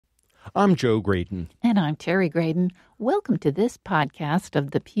I'm Joe Graydon. And I'm Terry Graydon. Welcome to this podcast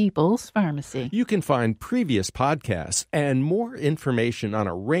of the People's Pharmacy. You can find previous podcasts and more information on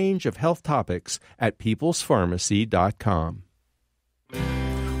a range of health topics at peoplespharmacy.com.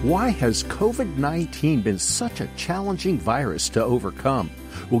 Why has COVID-19 been such a challenging virus to overcome?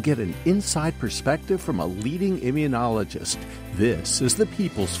 We'll get an inside perspective from a leading immunologist. This is the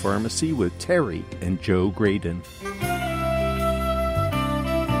People's Pharmacy with Terry and Joe Graydon.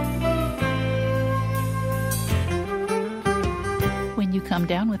 When you come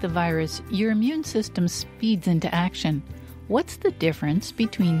down with a virus, your immune system speeds into action. What's the difference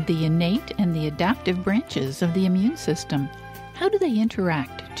between the innate and the adaptive branches of the immune system? How do they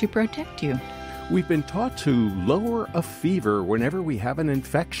interact to protect you? We've been taught to lower a fever whenever we have an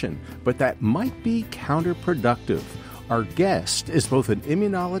infection, but that might be counterproductive. Our guest is both an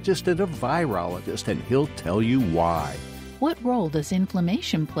immunologist and a virologist, and he'll tell you why. What role does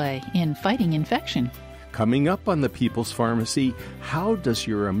inflammation play in fighting infection? Coming up on the People's Pharmacy, how does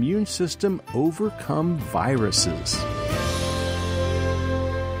your immune system overcome viruses?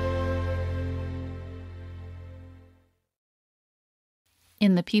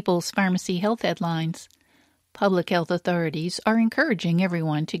 In the People's Pharmacy Health Headlines, public health authorities are encouraging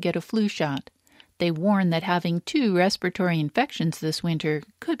everyone to get a flu shot. They warn that having 2 respiratory infections this winter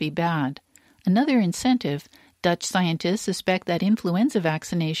could be bad. Another incentive, Dutch scientists suspect that influenza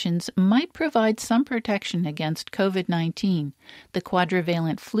vaccinations might provide some protection against COVID-19. The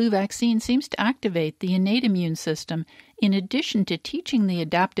quadrivalent flu vaccine seems to activate the innate immune system, in addition to teaching the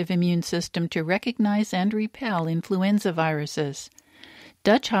adaptive immune system to recognize and repel influenza viruses.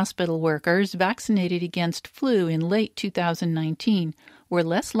 Dutch hospital workers vaccinated against flu in late 2019 were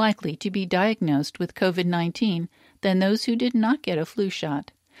less likely to be diagnosed with COVID-19 than those who did not get a flu shot.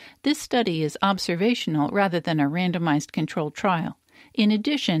 This study is observational rather than a randomized controlled trial. In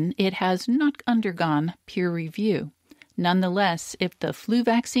addition, it has not undergone peer review. Nonetheless, if the flu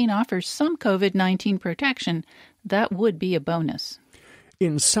vaccine offers some COVID-19 protection, that would be a bonus.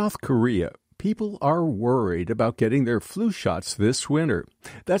 In South Korea, people are worried about getting their flu shots this winter.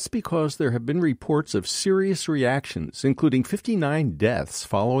 That's because there have been reports of serious reactions, including 59 deaths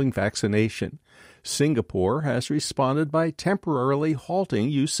following vaccination. Singapore has responded by temporarily halting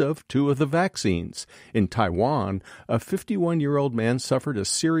use of 2 of the vaccines. In Taiwan, a 51-year-old man suffered a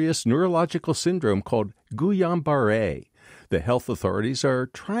serious neurological syndrome called Guillain-Barré. The health authorities are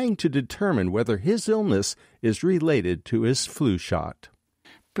trying to determine whether his illness is related to his flu shot.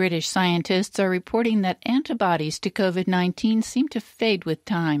 British scientists are reporting that antibodies to COVID-19 seem to fade with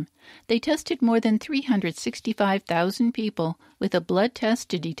time. They tested more than 365,000 people with a blood test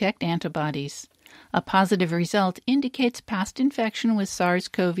to detect antibodies. A positive result indicates past infection with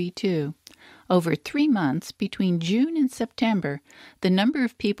SARS-CoV-2. Over 3 months, between June and September, the number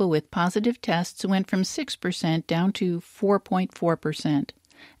of people with positive tests went from 6% down to 4.4%.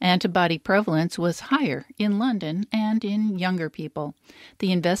 Antibody prevalence was higher in London and in younger people.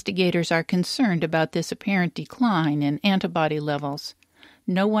 The investigators are concerned about this apparent decline in antibody levels.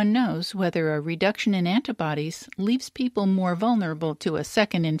 No one knows whether a reduction in antibodies leaves people more vulnerable to a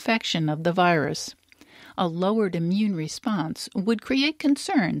second infection of the virus. A lowered immune response would create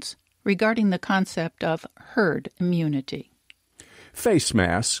concerns regarding the concept of herd immunity. Face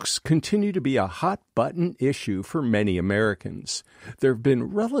masks continue to be a hot-button issue for many Americans. There have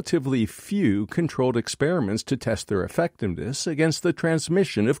been relatively few controlled experiments to test their effectiveness against the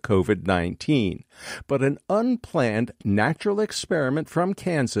transmission of COVID-19. But an unplanned natural experiment from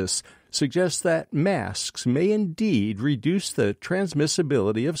Kansas suggests that masks may indeed reduce the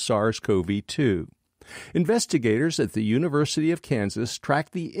transmissibility of SARS-CoV-2. Investigators at the University of Kansas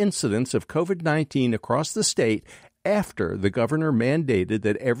tracked the incidence of COVID-19 across the state after the governor mandated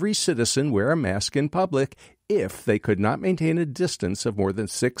that every citizen wear a mask in public if they could not maintain a distance of more than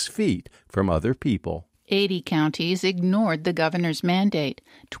 6 feet from other people. 80 counties ignored the governor's mandate.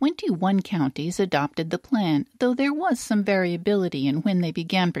 21 counties adopted the plan, though there was some variability in when they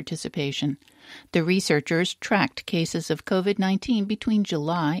began participation. The researchers tracked cases of COVID-19 between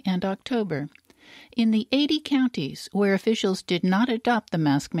July and October. In the 80 counties where officials did not adopt the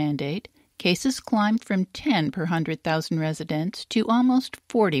mask mandate, cases climbed from 10 per 100,000 residents to almost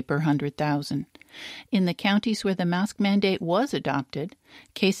 40 per 100,000. In the counties where the mask mandate was adopted,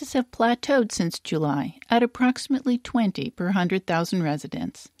 cases have plateaued since July at approximately 20 per 100,000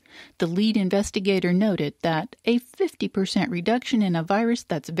 residents. The lead investigator noted that a 50% reduction in a virus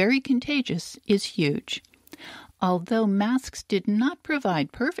that's very contagious is huge. Although masks did not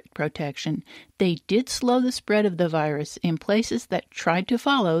provide perfect protection, they did slow the spread of the virus in places that tried to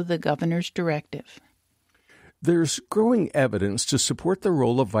follow the governor's directive. There's growing evidence to support the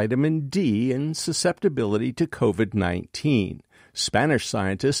role of vitamin D in susceptibility to COVID-19. Spanish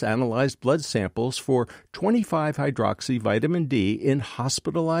scientists analyzed blood samples for 25-hydroxy-vitamin D in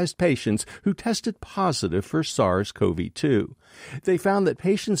hospitalized patients who tested positive for SARS-CoV-2. They found that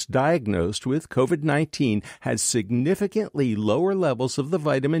patients diagnosed with COVID-19 had significantly lower levels of the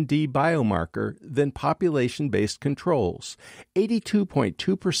vitamin D biomarker than population-based controls.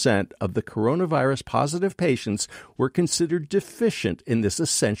 82.2% of the coronavirus-positive patients were considered deficient in this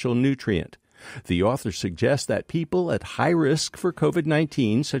essential nutrient. The author suggests that people at high risk for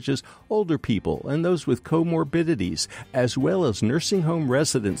COVID-19, such as older people and those with comorbidities, as well as nursing home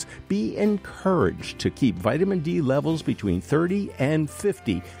residents, be encouraged to keep vitamin D levels between 30 and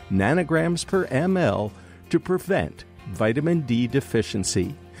 50 nanograms per ml to prevent vitamin D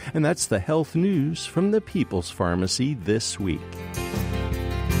deficiency. And that's the health news from the People's Pharmacy this week.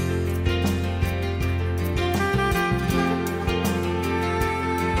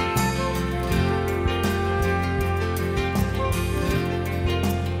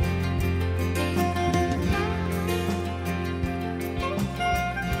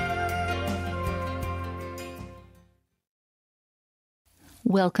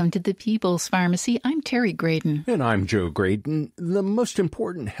 Welcome to the People's Pharmacy. I'm Terry Graydon. And I'm Joe Graydon. The most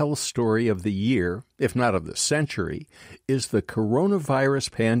important health story of the year, if not of the century, is the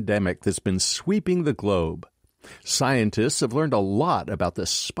coronavirus pandemic that's been sweeping the globe. Scientists have learned a lot about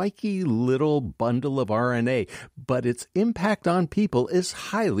this spiky little bundle of RNA, but its impact on people is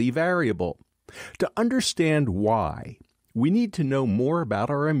highly variable. To understand why, we need to know more about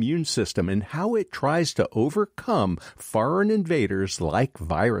our immune system and how it tries to overcome foreign invaders like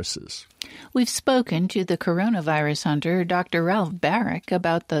viruses. We've spoken to the coronavirus hunter, Dr. Ralph Baric,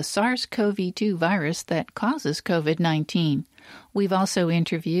 about the SARS-CoV-2 virus that causes COVID-19. We've also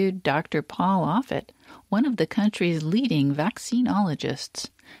interviewed Dr. Paul Offit, one of the country's leading vaccinologists.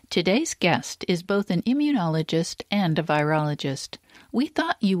 Today's guest is both an immunologist and a virologist. We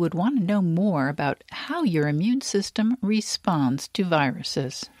thought you would want to know more about how your immune system responds to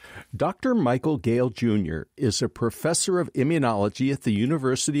viruses. Dr. Michael Gale, Jr. is a professor of immunology at the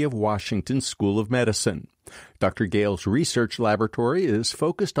University of Washington School of Medicine. Dr. Gale's research laboratory is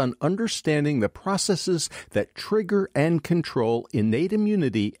focused on understanding the processes that trigger and control innate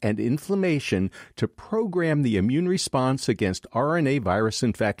immunity and inflammation to program the immune response against RNA virus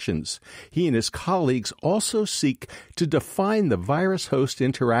infections. He and his colleagues also seek to define the virus-host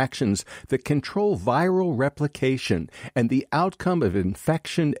interactions that control viral replication and the outcome of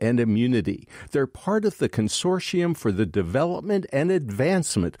infection and immunity. They're part of the Consortium for the Development and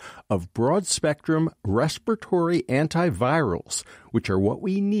Advancement of Broad-Spectrum Respiratory Antivirals, which are what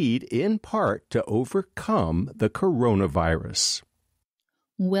we need in part to overcome the coronavirus.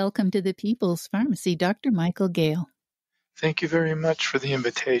 Welcome to the People's Pharmacy, Dr. Michael Gale. Thank you very much for the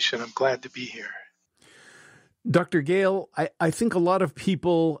invitation. I'm glad to be here. Dr. Gale, I think a lot of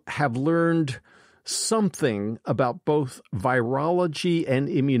people have learned something about both virology and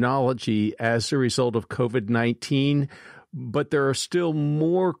immunology as a result of COVID-19, but there are still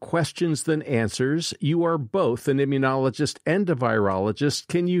more questions than answers. You are both an immunologist and a virologist.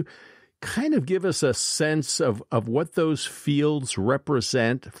 Can you kind of give us a sense of what those fields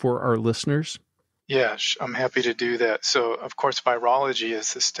represent for our listeners? Yes, I'm happy to do that. So, of course, virology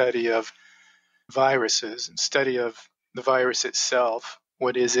is the study of viruses and study of the virus itself.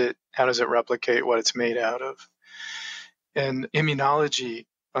 What is it? How does it replicate? What it's made out of? And immunology,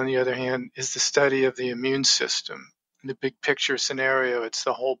 on the other hand, is the study of the immune system. In the big picture scenario, it's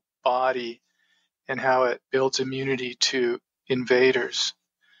the whole body and how it builds immunity to invaders.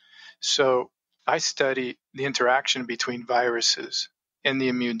 So I study the interaction between viruses and the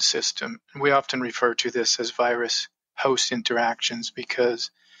immune system. And we often refer to this as virus-host interactions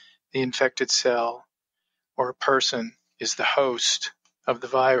because the infected cell or a person is the host of the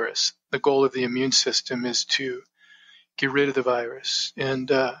virus. The goal of the immune system is to get rid of the virus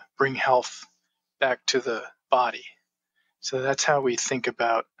and bring health back to the body. So that's how we think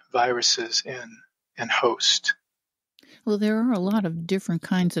about viruses and host. Well, there are a lot of different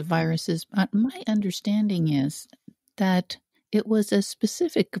kinds of viruses, but my understanding is that it was a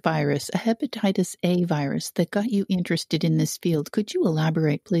specific virus, a hepatitis A virus, that got you interested in this field. Could you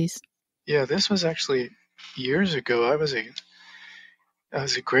elaborate, please? Yeah, this was actually years ago. I was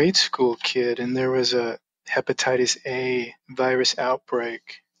a grade school kid, and there was a hepatitis A virus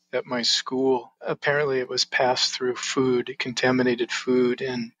outbreak at my school. Apparently it was passed through food, contaminated food,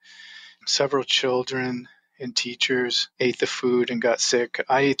 and several children and teachers ate the food and got sick.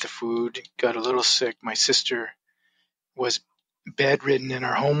 I ate the food, got a little sick. My sister was bedridden and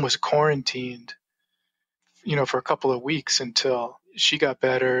our home was quarantined. for a couple of weeks until she got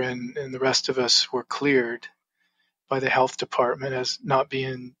better and the rest of us were cleared by the health department as not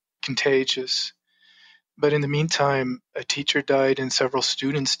being contagious. But in the meantime, a teacher died and several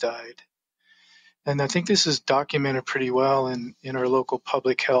students died. And I think this is documented pretty well in our local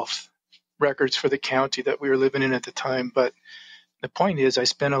public health records for the county that we were living in at the time. But the point is, I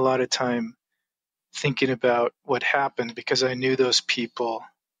spent a lot of time thinking about what happened because I knew those people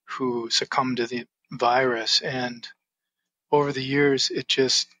who succumbed to the virus. And over the years, it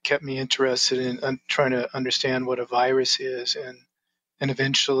just kept me interested in trying to understand what a virus is and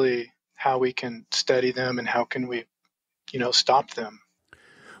eventually how we can study them and how can we, stop them.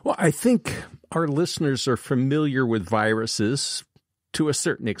 Well, I think our listeners are familiar with viruses to a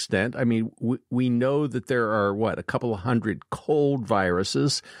certain extent. I mean, we know that there are, a couple of hundred cold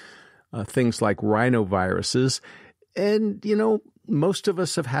viruses, things like rhinoviruses. And, most of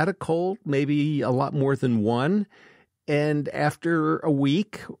us have had a cold, maybe a lot more than one. And after a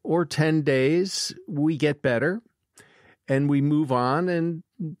week or 10 days, we get better and we move on. And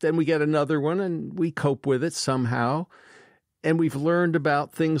then we get another one and we cope with it somehow. And we've learned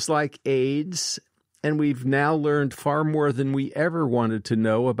about things like AIDS, and we've now learned far more than we ever wanted to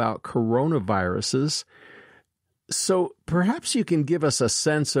know about coronaviruses. So perhaps you can give us a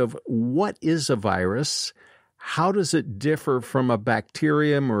sense of what is a virus, how does it differ from a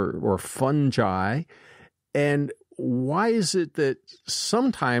bacterium or fungi, and why is it that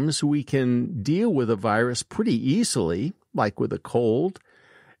sometimes we can deal with a virus pretty easily, like with a cold,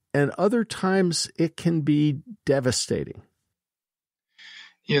 and other times it can be devastating?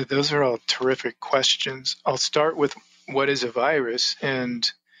 Yeah, those are all terrific questions. I'll start with what is a virus, and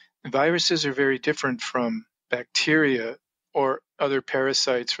viruses are very different from bacteria or other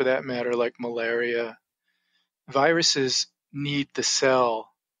parasites for that matter, like malaria. Viruses need the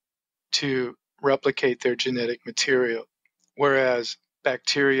cell to replicate their genetic material, whereas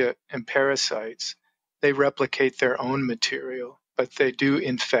bacteria and parasites, they replicate their own material, but they do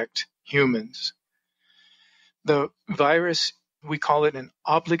infect humans. The virus, we call it an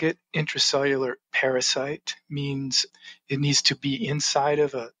obligate intracellular parasite, means it needs to be inside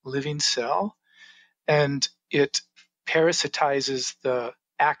of a living cell, and it parasitizes the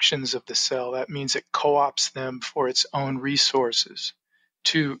actions of the cell. That means it co-opts them for its own resources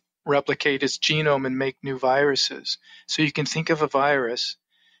to replicate its genome and make new viruses. So you can think of a virus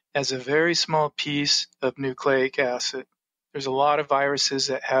as a very small piece of nucleic acid. There's a lot of viruses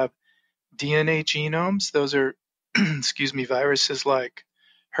that have DNA genomes. Those are viruses like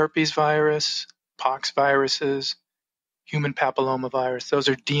herpes virus, pox viruses, human papillomavirus. Those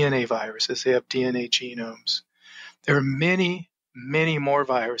are DNA viruses. They have DNA genomes. There are many, many more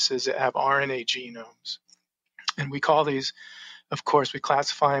viruses that have RNA genomes. And we call these, of course, we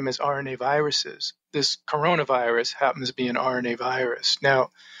classify them as RNA viruses. This coronavirus happens to be an RNA virus. Now,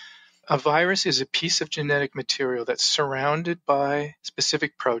 a virus is a piece of genetic material that's surrounded by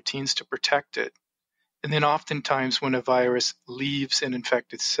specific proteins to protect it. And then oftentimes when a virus leaves an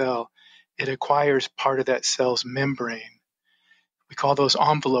infected cell, it acquires part of that cell's membrane. We call those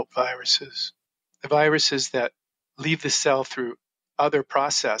envelope viruses. The viruses that leave the cell through other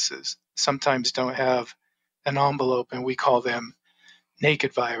processes sometimes don't have an envelope, and we call them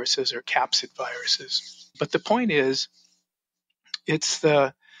naked viruses or capsid viruses. But the point is, it's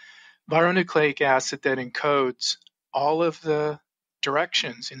the vironucleic acid that encodes all of the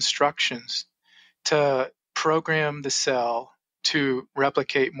instructions to program the cell to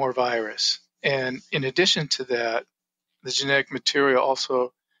replicate more virus. And in addition to that, the genetic material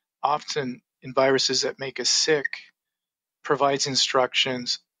also often in viruses that make us sick provides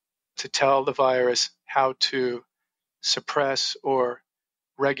instructions to tell the virus how to suppress or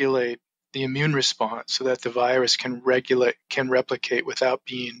regulate the immune response so that the virus can replicate without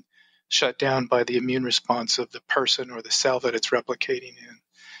being shut down by the immune response of the person or the cell that it's replicating in.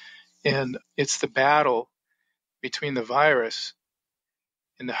 And it's the battle between the virus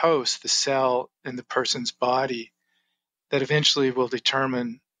and the host, the cell, and the person's body that eventually will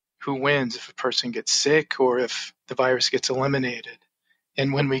determine who wins, if a person gets sick or if the virus gets eliminated.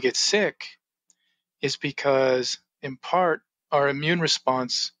 And when we get sick, it's because, in part, our immune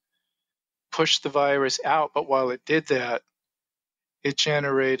response pushed the virus out, but while it did that, it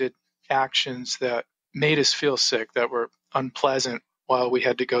generated actions that made us feel sick, that were unpleasant while we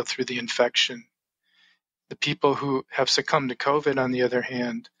had to go through the infection. The people who have succumbed to COVID, on the other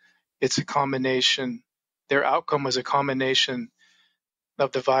hand, it's a combination. Their outcome was a combination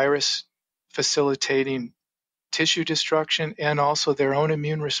of the virus facilitating tissue destruction and also their own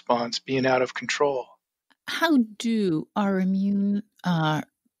immune response being out of control. How do our immune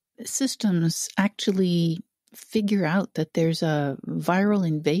systems actually figure out that there's a viral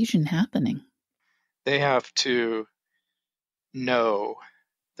invasion happening? They have to know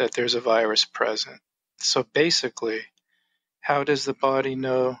that there's a virus present. So basically, how does the body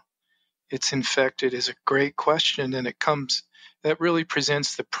know it's infected is a great question, and that really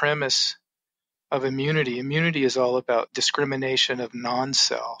presents the premise of immunity. Immunity is all about discrimination of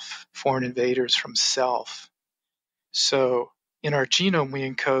non-self, foreign invaders from self. So in our genome, we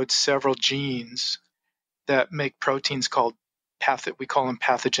encode several genes that make proteins called we call them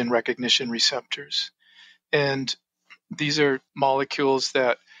pathogen recognition receptors. And these are molecules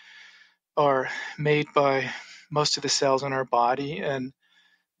that are made by most of the cells in our body, and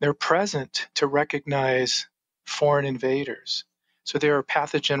they're present to recognize foreign invaders. So there are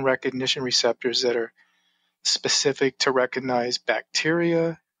pathogen recognition receptors that are specific to recognize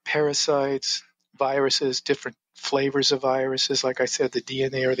bacteria, parasites, viruses, different flavors of viruses, like I said, the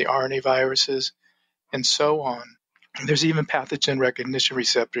DNA or the RNA viruses, and so on. And there's even pathogen recognition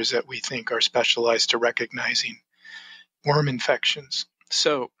receptors that we think are specialized to recognizing worm infections.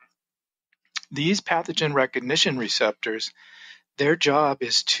 So these pathogen recognition receptors, their job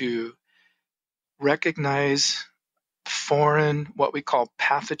is to recognize foreign, what we call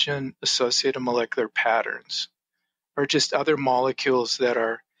pathogen-associated molecular patterns, or just other molecules that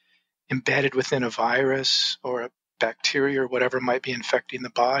are embedded within a virus or a bacteria or whatever might be infecting the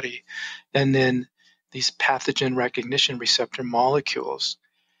body. And then these pathogen recognition receptor molecules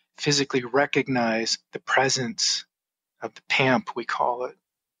physically recognize the presence of the PAMP, we call it,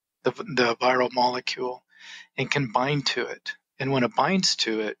 the viral molecule, and can bind to it. And when it binds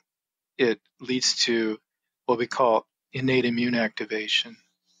to it, it leads to what we call innate immune activation.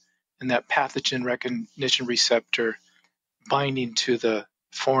 And that pathogen recognition receptor binding to the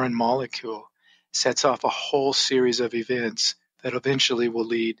foreign molecule sets off a whole series of events that eventually will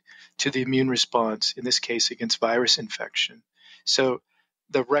lead to the immune response, in this case against virus infection. So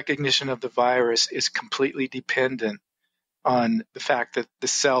the recognition of the virus is completely dependent on the fact that the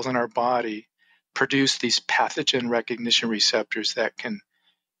cells in our body produce these pathogen recognition receptors that can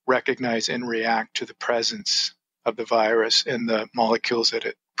recognize and react to the presence of the virus and the molecules that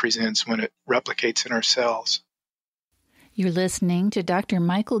it presents when it replicates in our cells. You're listening to Dr.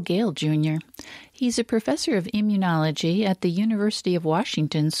 Michael Gale, Jr. He's a professor of immunology at the University of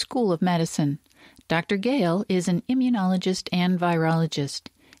Washington School of Medicine. Dr. Gale is an immunologist and virologist.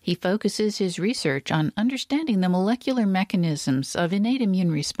 He focuses his research on understanding the molecular mechanisms of innate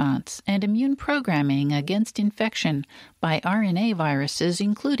immune response and immune programming against infection by RNA viruses,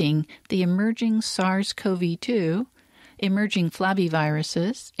 including the emerging SARS-CoV-2, emerging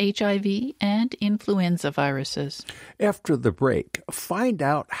flaviviruses, HIV, and influenza viruses. After the break, find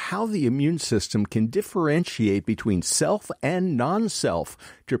out how the immune system can differentiate between self and non-self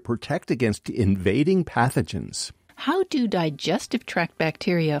to protect against invading pathogens. How do digestive tract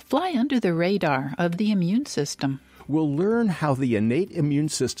bacteria fly under the radar of the immune system? We'll learn how the innate immune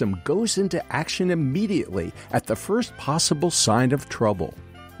system goes into action immediately at the first possible sign of trouble.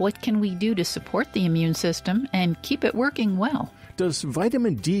 What can we do to support the immune system and keep it working well? Does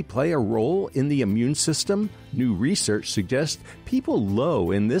vitamin D play a role in the immune system? New research suggests people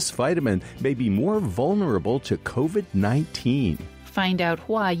low in this vitamin may be more vulnerable to COVID-19. Find out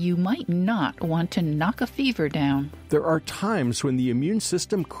why you might not want to knock a fever down. There are times when the immune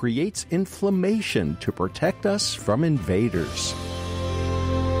system creates inflammation to protect us from invaders.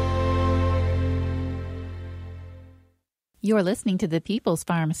 You're listening to The People's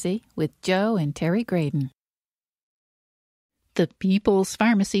Pharmacy with Joe and Terry Graydon. The People's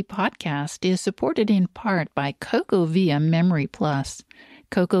Pharmacy podcast is supported in part by CocoVia Memory Plus.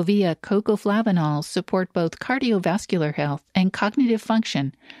 CocoVia cocoflavanols support both cardiovascular health and cognitive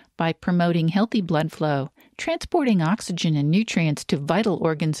function by promoting healthy blood flow, transporting oxygen and nutrients to vital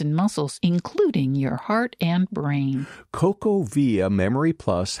organs and muscles, including your heart and brain. CocoVia Memory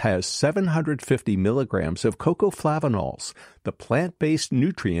Plus has 750 milligrams of cocoflavanols, the plant-based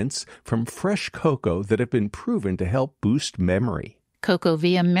nutrients from fresh cocoa that have been proven to help boost memory.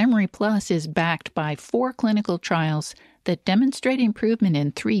 CocoVia Memory Plus is backed by 4 clinical trials that demonstrate improvement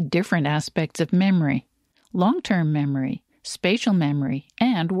in 3 different aspects of memory: long-term memory, spatial memory,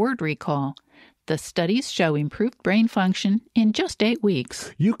 and word recall. The studies show improved brain function in just 8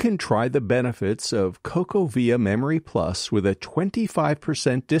 weeks. You can try the benefits of CocoVia Memory Plus with a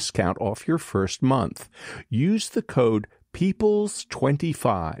 25% discount off your first month. Use the code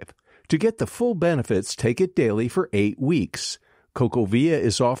PEOPLES25. To get the full benefits, take it daily for 8 weeks. CocoVia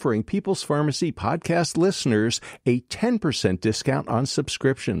is offering People's Pharmacy podcast listeners a 10% discount on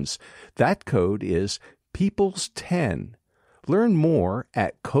subscriptions. That code is PEOPLES10. Learn more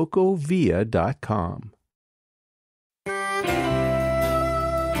at cocovia.com.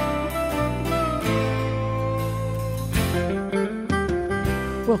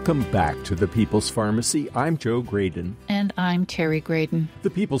 Welcome back to the People's Pharmacy. I'm Joe Graydon. And I'm Terry Graydon. The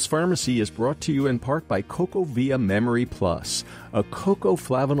People's Pharmacy is brought to you in part by CocoVia Memory Plus, a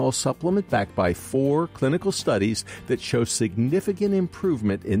cocoflavanol supplement backed by 4 clinical studies that show significant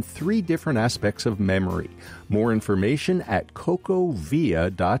improvement in 3 different aspects of memory. More information at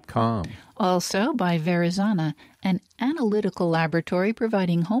cocovia.com. Also by Verizana, an analytical laboratory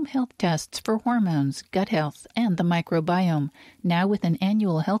providing home health tests for hormones, gut health, and the microbiome, now with an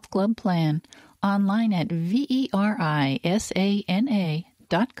annual health club plan. Online at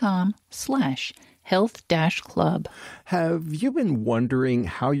verisana.com/health-club. Have you been wondering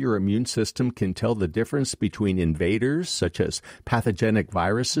how your immune system can tell the difference between invaders, such as pathogenic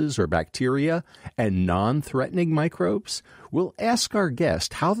viruses or bacteria, and non-threatening microbes? We'll ask our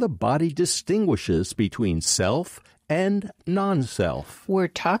guest how the body distinguishes between self and non-self. We're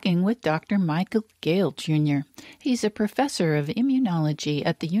talking with Dr. Michael Gale, Jr. He's a professor of immunology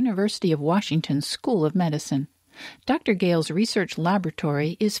at the University of Washington School of Medicine. Dr. Gale's research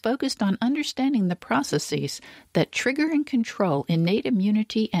laboratory is focused on understanding the processes that trigger and control innate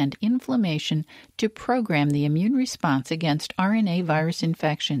immunity and inflammation to program the immune response against RNA virus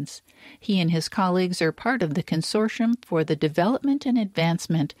infections. He and his colleagues are part of the Consortium for the Development and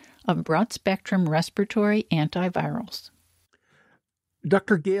Advancement of Broad-Spectrum Respiratory Antivirals.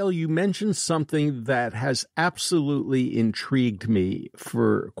 Dr. Gale, you mentioned something that has absolutely intrigued me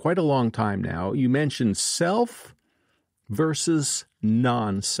for quite a long time now. You mentioned self versus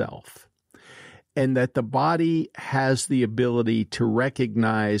non-self, and that the body has the ability to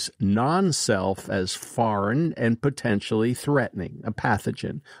recognize non-self as foreign and potentially threatening, a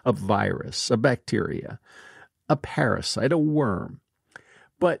pathogen, a virus, a bacteria, a parasite, a worm.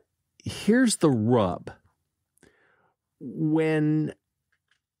 But here's the rub. When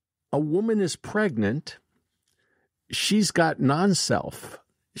a woman is pregnant, she's got non-self.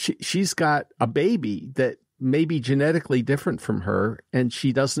 She's got a baby that may be genetically different from her, and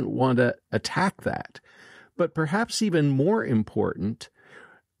she doesn't want to attack that. But perhaps even more important,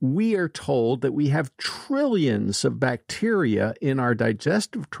 we are told that we have trillions of bacteria in our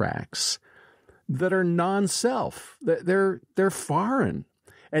digestive tracts that are non-self. They're foreign.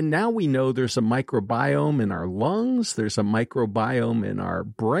 And now we know there's a microbiome in our lungs, there's a microbiome in our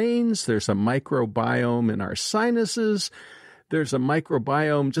brains, there's a microbiome in our sinuses, there's a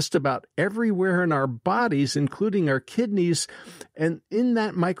microbiome just about everywhere in our bodies, including our kidneys. And in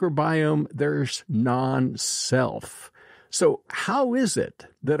that microbiome, there's non-self. So how is it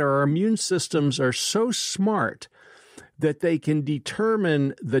that our immune systems are so smart that they can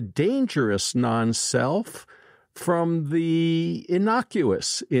determine the dangerous non-self from the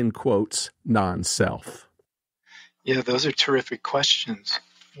innocuous, in quotes, non-self? Yeah, those are terrific questions.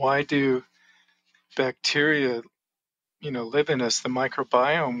 Why do bacteria, live in us, the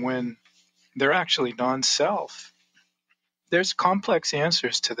microbiome, when they're actually non-self? There's complex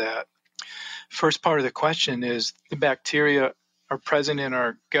answers to that. First part of the question is the bacteria are present in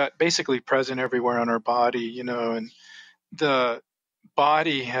our gut, basically present everywhere on our body, and the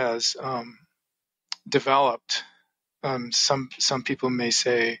body has developed. Some people may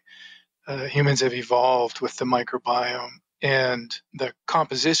say humans have evolved with the microbiome, and the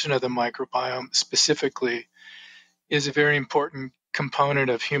composition of the microbiome specifically is a very important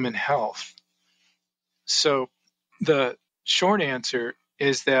component of human health. So the short answer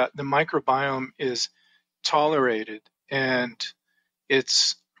is that the microbiome is tolerated, and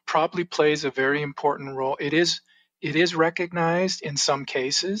it's probably plays a very important role. It is recognized in some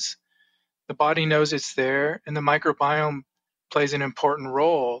cases. The body knows it's there, and the microbiome plays an important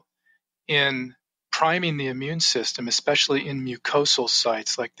role in priming the immune system, especially in mucosal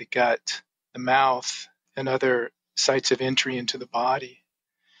sites like the gut, the mouth, and other sites of entry into the body.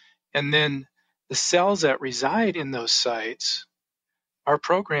 And then the cells that reside in those sites are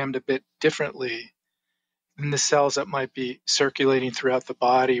programmed a bit differently than the cells that might be circulating throughout the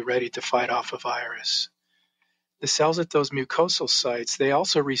body ready to fight off a virus. The cells at those mucosal sites, they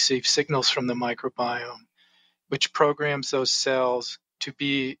also receive signals from the microbiome, which programs those cells to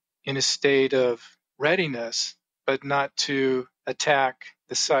be in a state of readiness, but not to attack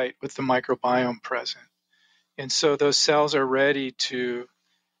the site with the microbiome present. And so those cells are ready to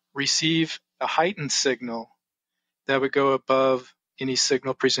receive a heightened signal that would go above any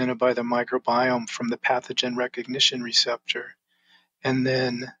signal presented by the microbiome from the pathogen recognition receptor. And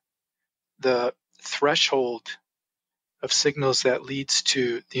then the threshold of signals that leads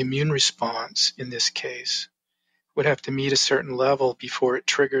to the immune response, in this case, would have to meet a certain level before it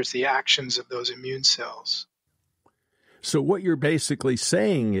triggers the actions of those immune cells. So what you're basically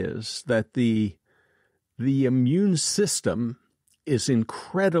saying is that the immune system is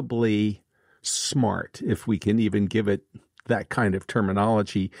incredibly smart, if we can even give it that kind of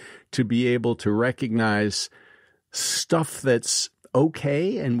terminology, to be able to recognize stuff that's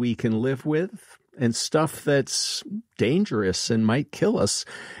okay and we can live with, and stuff that's dangerous and might kill us.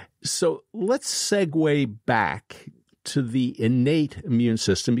 So let's segue back to the innate immune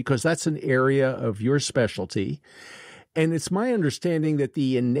system, because that's an area of your specialty. And it's my understanding that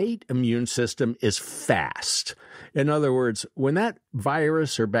the innate immune system is fast. In other words, when that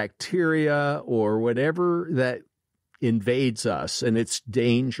virus or bacteria or whatever that invades us and it's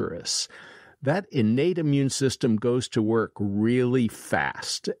dangerous, that innate immune system goes to work really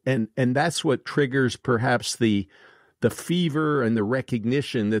fast. And that's what triggers perhaps the fever and the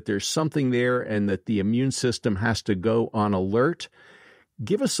recognition that there's something there and that the immune system has to go on alert.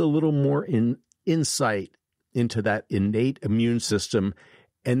 Give us a little more insight into that innate immune system,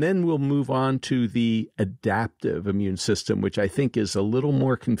 and then we'll move on to the adaptive immune system, which I think is a little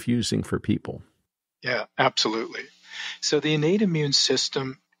more confusing for people. Yeah, absolutely. So the innate immune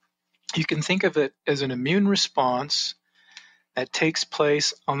system, you can think of it as an immune response that takes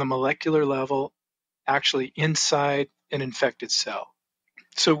place on the molecular level, actually inside an infected cell.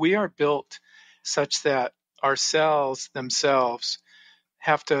 So we are built such that our cells themselves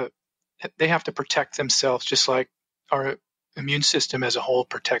have to protect themselves, just like our immune system as a whole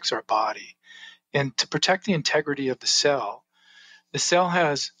protects our body. And to protect the integrity of the cell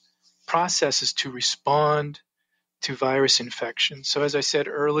has processes to respond to virus infection. So as I said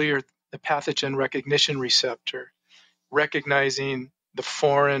earlier, the pathogen recognition receptor, recognizing the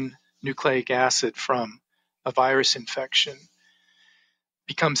foreign nucleic acid from a virus infection,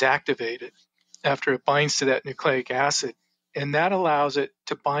 becomes activated after it binds to that nucleic acid. And that allows it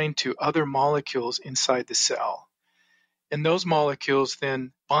to bind to other molecules inside the cell. And those molecules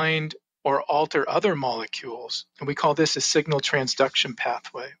then bind or alter other molecules. And we call this a signal transduction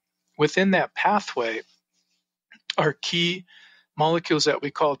pathway. Within that pathway are key molecules that we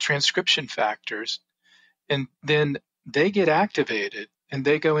call transcription factors. And then they get activated and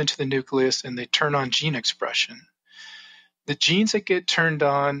they go into the nucleus and they turn on gene expression. The genes that get turned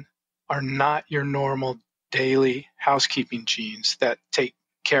on are not your normal daily housekeeping genes that take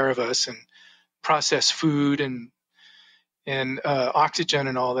care of us and process food and oxygen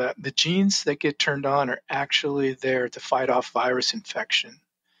and all that. The genes that get turned on are actually there to fight off virus infection.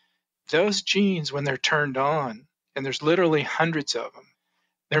 Those genes, when they're turned on, and there's literally hundreds of them,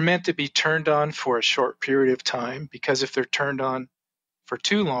 they're meant to be turned on for a short period of time, because if they're turned on for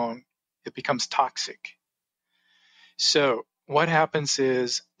too long, it becomes toxic. So what happens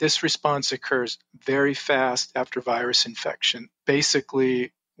is this response occurs very fast after virus infection,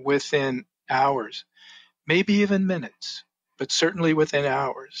 basically within hours, maybe even minutes, but certainly within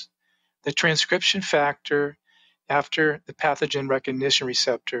hours. The transcription factor, after the pathogen recognition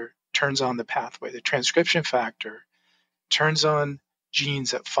receptor turns on the pathway, the transcription factor turns on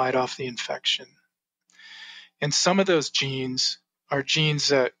genes that fight off the infection. And some of those genes are genes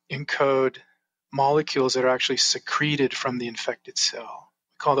that encode molecules that are actually secreted from the infected cell.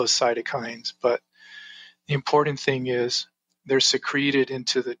 We call those cytokines, but the important thing is they're secreted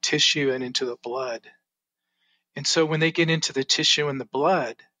into the tissue and into the blood. And so when they get into the tissue and the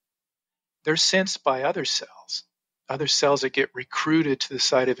blood, they're sensed by other cells that get recruited to the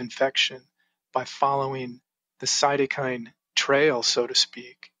site of infection by following the cytokine trail, so to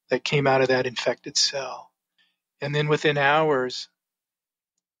speak, that came out of that infected cell. And then within hours,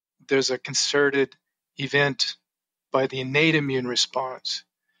 there's a concerted event by the innate immune response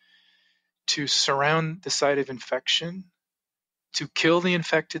to surround the site of infection, to kill the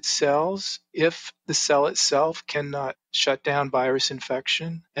infected cells if the cell itself cannot shut down virus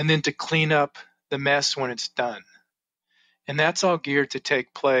infection, and then to clean up the mess when it's done. And that's all geared to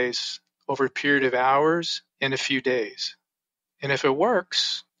take place over a period of hours and a few days. And if it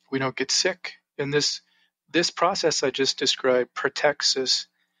works, we don't get sick. And this process I just described protects us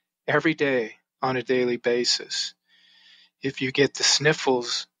every day on a daily basis. If you get the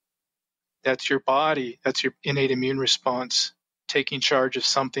sniffles, that's your body, that's your innate immune response taking charge of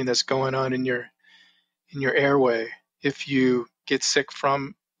something that's going on in your airway. If you get sick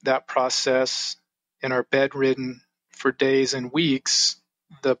from that process and are bedridden for days and weeks,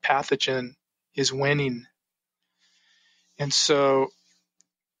 the pathogen is winning. And so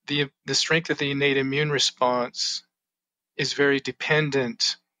the strength of the innate immune response is very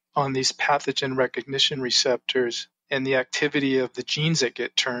dependent on these pathogen recognition receptors and the activity of the genes that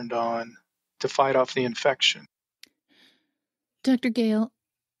get turned on to fight off the infection. Dr. Gale,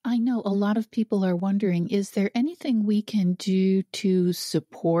 I know a lot of people are wondering, is there anything we can do to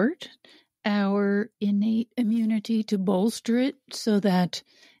support our innate immunity to bolster it so that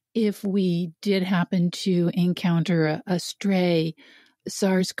if we did happen to encounter a stray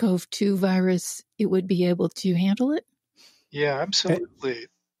SARS-CoV-2 virus, it would be able to handle it? Yeah, absolutely.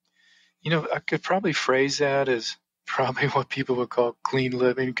 I could probably phrase that as probably what people would call clean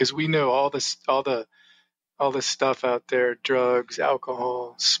living, because we know all the stuff out there, drugs,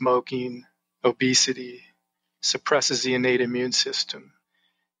 alcohol, smoking, obesity, suppresses the innate immune system.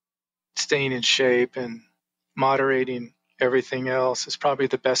 Staying in shape and moderating everything else is probably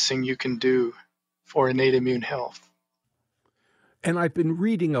the best thing you can do for innate immune health. And I've been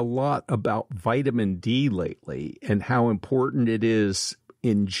reading a lot about vitamin D lately and how important it is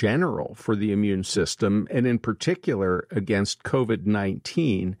in general for the immune system, and in particular against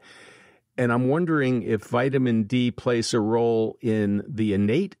COVID-19. And I'm wondering if vitamin D plays a role in the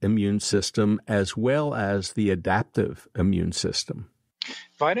innate immune system as well as the adaptive immune system.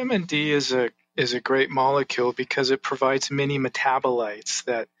 Vitamin D is a great molecule because it provides many metabolites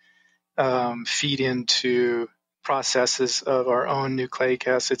that feed into processes of our own nucleic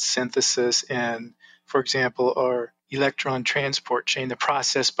acid synthesis and, for example, our electron transport chain, the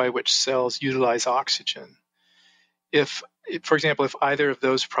process by which cells utilize oxygen. For example, if either of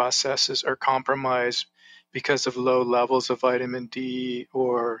those processes are compromised because of low levels of vitamin D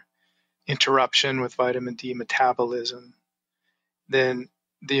or interruption with vitamin D metabolism, then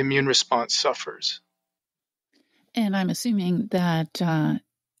the immune response suffers. And I'm assuming that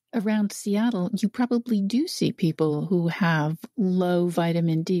around Seattle, you probably do see people who have low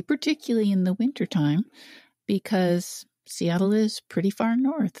vitamin D, particularly in the wintertime, because Seattle is pretty far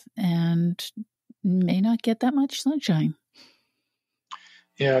north and may not get that much sunshine.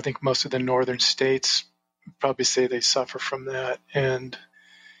 Yeah, I think most of the northern states probably say they suffer from that. And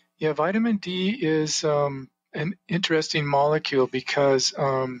yeah, vitamin D is an interesting molecule because,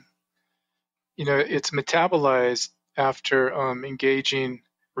 it's metabolized after engaging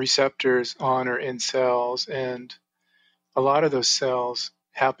receptors on or in cells. And a lot of those cells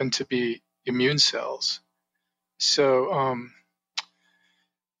happen to be immune cells. So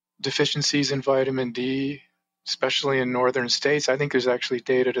deficiencies in vitamin D, especially in northern states, I think there's actually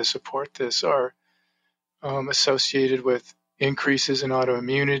data to support this, are associated with increases in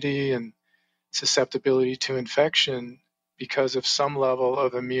autoimmunity and susceptibility to infection because of some level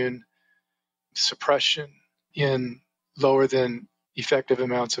of immune suppression in lower than effective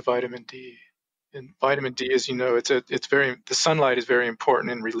amounts of vitamin D. And vitamin D, as you know, the sunlight is very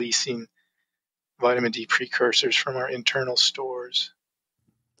important in releasing vitamin D precursors from our internal stores.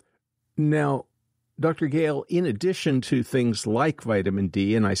 Now, Dr. Gale, in addition to things like vitamin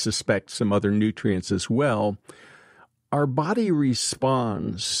D, and I suspect some other nutrients as well, our body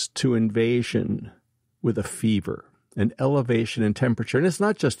responds to invasion with a fever, an elevation in temperature. And it's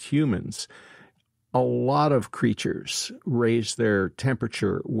not just humans. A lot of creatures raise their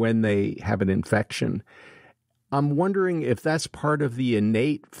temperature when they have an infection. I'm wondering if that's part of the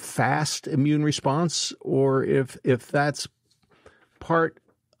innate fast immune response or if that's part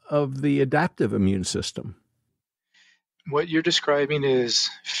of the adaptive immune system. What you're describing is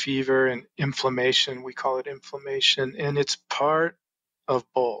fever and inflammation. We call it inflammation, and it's part of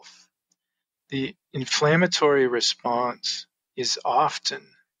both. The inflammatory response is often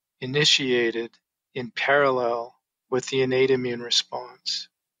initiated in parallel with the innate immune response.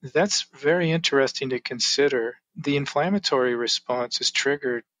 That's very interesting to consider. The inflammatory response is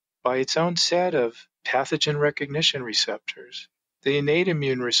triggered by its own set of pathogen recognition receptors. The innate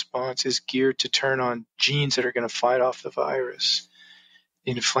immune response is geared to turn on genes that are going to fight off the virus.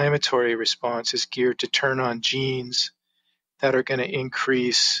 The inflammatory response is geared to turn on genes that are going to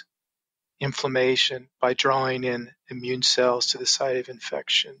increase inflammation by drawing in immune cells to the site of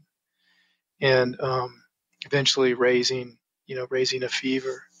infection and eventually raising a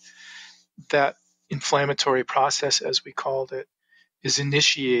fever. That inflammatory process, as we called it, is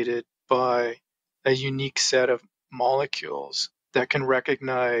initiated by a unique set of molecules that can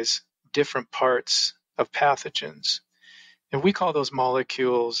recognize different parts of pathogens. And we call those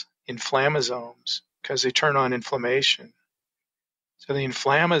molecules inflammasomes because they turn on inflammation. So the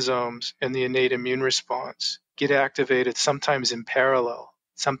inflammasomes and the innate immune response get activated sometimes in parallel.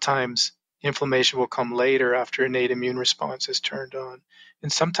 Sometimes inflammation will come later after innate immune response is turned on,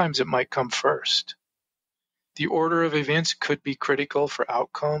 and sometimes it might come first. The order of events could be critical for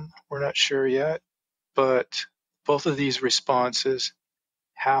outcome. We're not sure yet, but both of these responses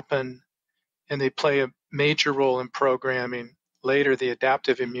happen, and they play a major role in programming later the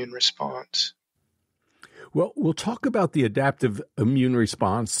adaptive immune response. Well, we'll talk about the adaptive immune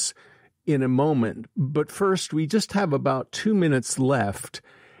response in a moment, but first we just have about 2 minutes left.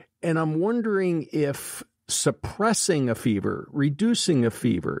 And I'm wondering if suppressing a fever, reducing a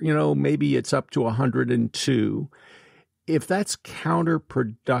fever, maybe it's up to 102, if that's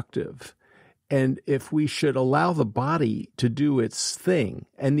counterproductive, and if we should allow the body to do its thing.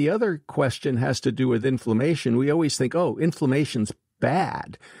 And the other question has to do with inflammation. We always think, inflammation's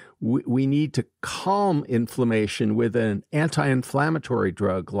bad. We need to calm inflammation with an anti-inflammatory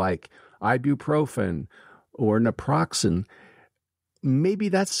drug like ibuprofen or naproxen. Maybe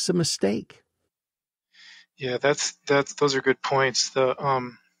that's a mistake. Yeah, those are good points. The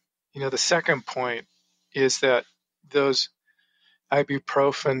second point is that those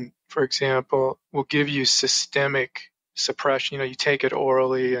ibuprofen, for example, will give you systemic suppression. You take it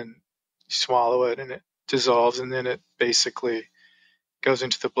orally and you swallow it and it dissolves, and then it basically goes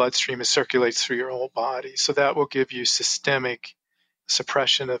into the bloodstream and circulates through your whole body. So that will give you systemic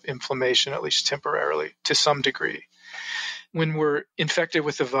suppression of inflammation, at least temporarily, to some degree. When we're infected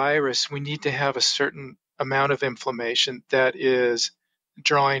with the virus, we need to have a certain amount of inflammation that is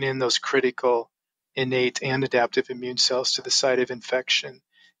drawing in those critical innate and adaptive immune cells to the site of infection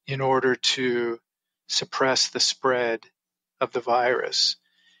in order to suppress the spread of the virus.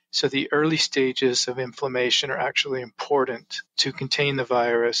 So the early stages of inflammation are actually important to contain the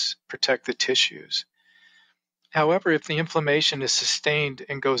virus, protect the tissues. However, if the inflammation is sustained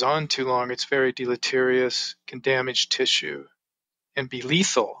and goes on too long, it's very deleterious, can damage tissue, and be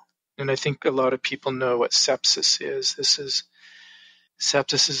lethal. And I think a lot of people know what sepsis is.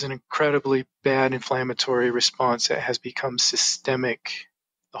 Sepsis is an incredibly bad inflammatory response that has become systemic.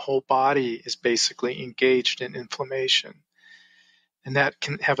 The whole body is basically engaged in inflammation, and that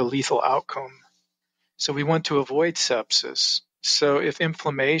can have a lethal outcome. So we want to avoid sepsis. So if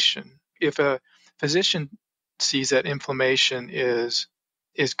a physician sees that inflammation is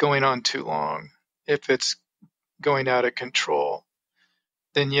going on too long, if it's going out of control,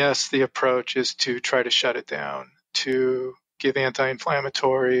 then yes, the approach is to try to shut it down, to give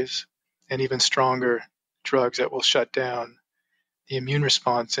anti-inflammatories and even stronger drugs that will shut down the immune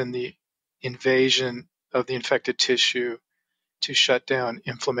response and the invasion of the infected tissue to shut down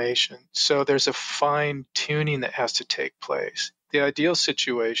inflammation. So there's a fine tuning that has to take place. The ideal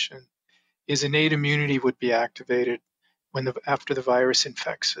situation is innate immunity would be activated after the virus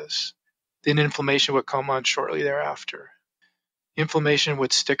infects us. Then inflammation would come on shortly thereafter. Inflammation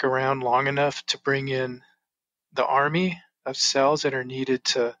would stick around long enough to bring in the army of cells that are needed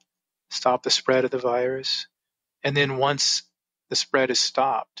to stop the spread of the virus. And then once the spread is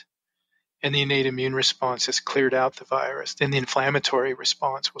stopped and the innate immune response has cleared out the virus, then the inflammatory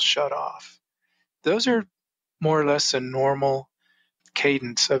response will shut off. Those are more or less a normal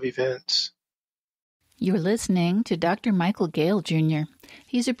cadence of events. You're listening to Dr. Michael Gale, Jr.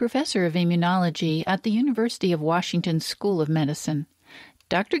 He's a professor of immunology at the University of Washington School of Medicine.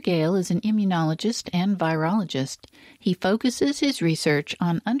 Dr. Gale is an immunologist and virologist. He focuses his research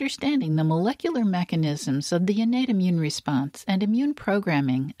on understanding the molecular mechanisms of the innate immune response and immune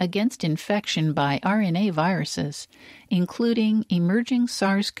programming against infection by RNA viruses, including emerging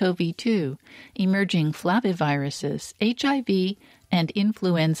SARS-CoV-2, emerging flaviviruses, HIV, and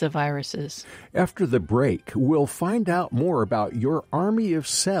influenza viruses. After the break, we'll find out more about your army of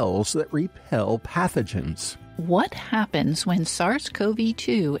cells that repel pathogens. What happens when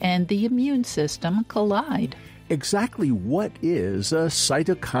SARS-CoV-2 and the immune system collide? Exactly what is a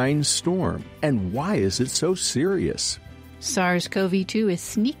cytokine storm, and why is it so serious? SARS-CoV-2 is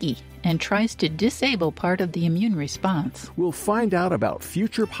sneaky and tries to disable part of the immune response. We'll find out about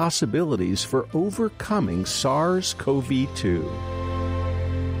future possibilities for overcoming SARS-CoV-2.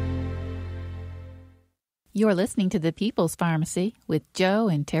 You're listening to The People's Pharmacy with Joe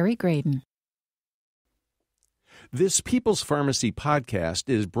and Terry Graydon. This People's Pharmacy podcast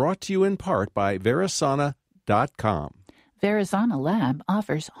is brought to you in part by Verisana.com. Verisana Lab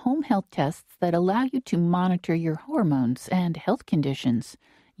offers home health tests that allow you to monitor your hormones and health conditions.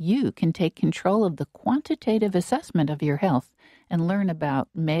 You can take control of the quantitative assessment of your health and learn about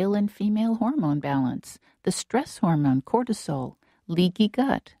male and female hormone balance, the stress hormone cortisol, leaky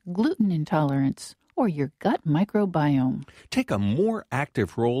gut, gluten intolerance, or your gut microbiome. Take a more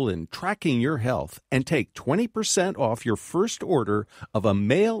active role in tracking your health and take 20% off your first order of a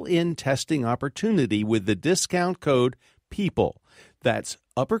mail-in testing opportunity with the discount code PEOPLE. That's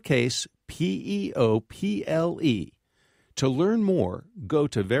uppercase PEOPLE. To learn more, go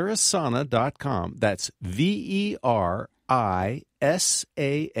to Verisana.com. That's Verisana.com.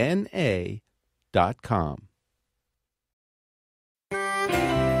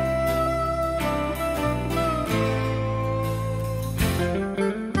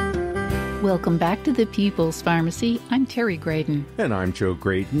 Welcome back to the People's Pharmacy. I'm Terry Graydon. And I'm Joe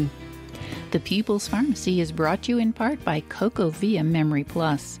Graydon. The People's Pharmacy is brought to you in part by CocoVia Memory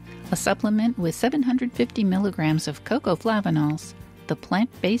Plus, a supplement with 750 milligrams of cocoa flavanols, the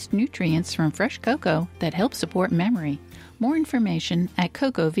plant-based nutrients from fresh cocoa that help support memory. More information at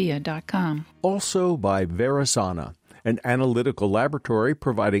cocovia.com. Also by Verisana, an analytical laboratory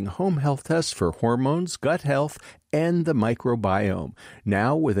providing home health tests for hormones, gut health, and the microbiome,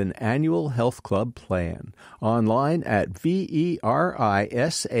 now with an annual health club plan. Online at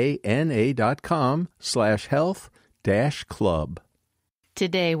verisana.com/health-club.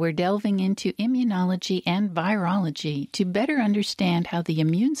 Today, we're delving into immunology and virology to better understand how the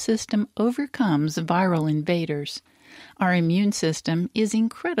immune system overcomes viral invaders. Our immune system is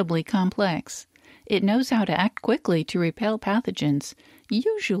incredibly complex. It knows how to act quickly to repel pathogens,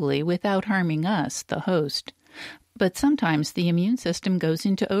 usually without harming us, the host. But sometimes the immune system goes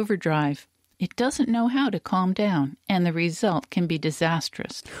into overdrive. It doesn't know how to calm down, and the result can be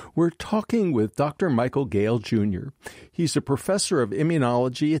disastrous. We're talking with Dr. Michael Gale, Jr. He's a professor of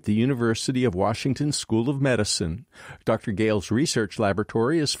immunology at the University of Washington School of Medicine. Dr. Gale's research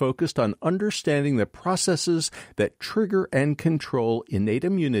laboratory is focused on understanding the processes that trigger and control innate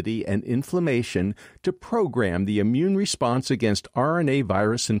immunity and inflammation to program the immune response against RNA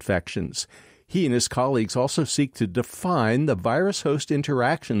virus infections. He and his colleagues also seek to define the virus-host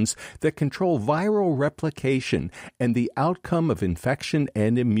interactions that control viral replication and the outcome of infection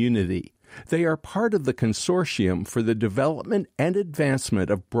and immunity. They are part of the consortium for the development and advancement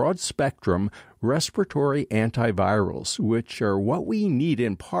of broad-spectrum respiratory antivirals, which are what we need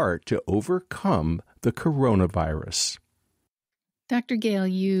in part to overcome the coronavirus. Dr. Gale,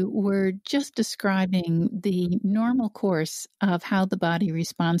 you were just describing the normal course of how the body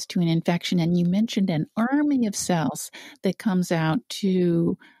responds to an infection, and you mentioned an army of cells that comes out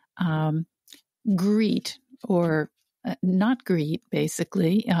to greet or not greet,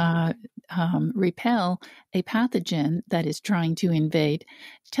 basically, repel a pathogen that is trying to invade.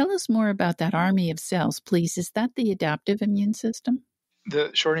 Tell us more about that army of cells, please. Is that the adaptive immune system?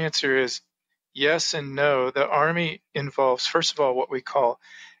 The short answer is yes and no. The army involves, first of all, what we call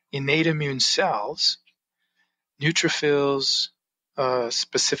innate immune cells, neutrophils,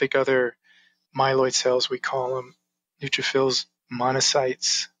 specific other myeloid cells, we call them neutrophils,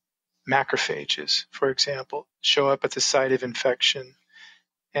 monocytes, macrophages, for example, show up at the site of infection,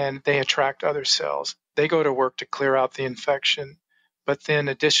 and they attract other cells. They go to work to clear out the infection, but then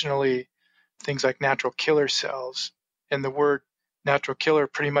additionally, things like natural killer cells, and the word natural killer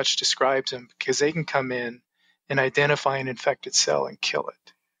pretty much describes them because they can come in and identify an infected cell and kill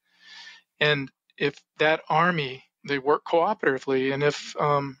it. And if that army, they work cooperatively, and if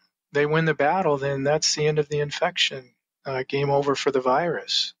they win the battle, then that's the end of the infection, game over for the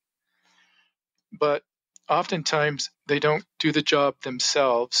virus. But oftentimes they don't do the job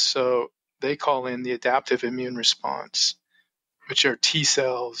themselves, so they call in the adaptive immune response, which are T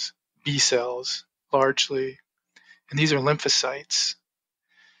cells, B cells, largely. And these are lymphocytes.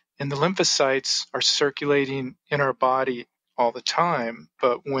 And the lymphocytes are circulating in our body all the time,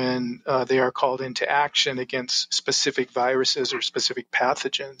 but when they are called into action against specific viruses or specific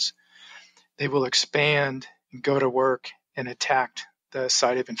pathogens, they will expand and go to work and attack the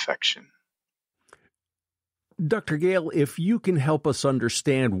site of infection. Dr. Gale, if you can help us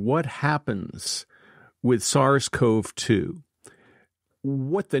understand what happens with SARS-CoV-2,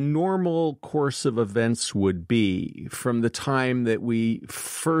 what the normal course of events would be from the time that we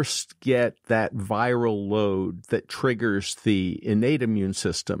first get that viral load that triggers the innate immune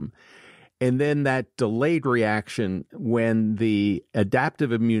system, and then that delayed reaction when the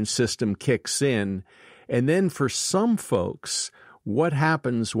adaptive immune system kicks in, and then for some folks, what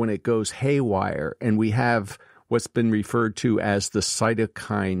happens when it goes haywire and we have what's been referred to as the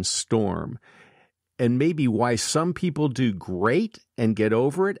cytokine storm, and maybe why some people do great and get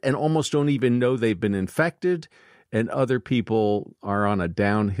over it and almost don't even know they've been infected, and other people are on a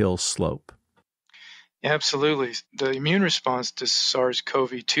downhill slope. Absolutely. The immune response to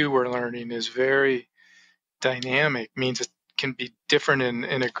SARS-CoV-2 we're learning is very dynamic, means it can be different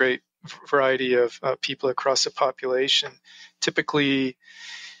in a great variety of people across the population. Typically,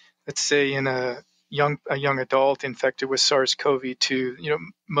 let's say in a young adult infected with SARS-CoV-2,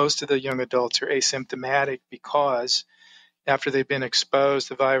 most of the young adults are asymptomatic because after they've been exposed,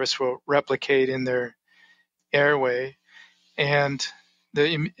 the virus will replicate in their airway, and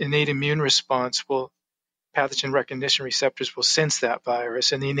the innate immune response pathogen recognition receptors will sense that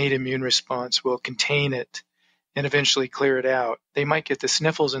virus, and the innate immune response will contain it and eventually clear it out. They might get the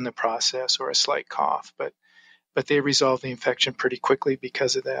sniffles in the process or a slight cough, but they resolve the infection pretty quickly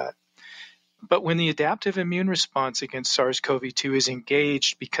because of that. But when the adaptive immune response against SARS-CoV-2 is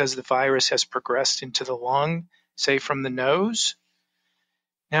engaged because the virus has progressed into the lung, say from the nose,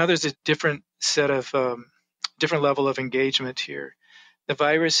 now there's a different level of engagement here. The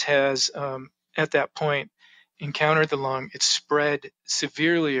virus has, at that point, encountered the lung. It's spread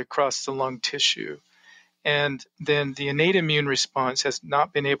severely across the lung tissue. And then the innate immune response has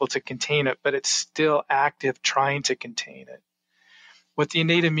not been able to contain it, but it's still active trying to contain it. What the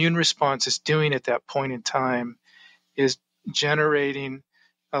innate immune response is doing at that point in time is generating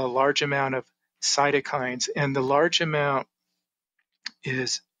a large amount of cytokines, and the large amount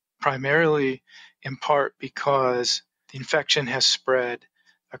is primarily in part because the infection has spread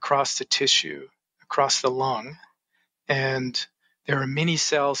across the tissue, across the lung, and there are many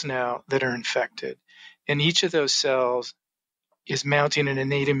cells now that are infected. And each of those cells is mounting an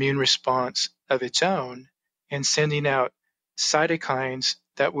innate immune response of its own and sending out cytokines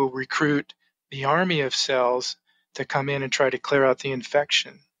that will recruit the army of cells to come in and try to clear out the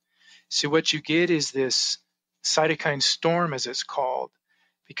infection. So what you get is this cytokine storm, as it's called,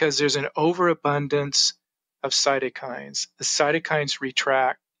 because there's an overabundance of cytokines. The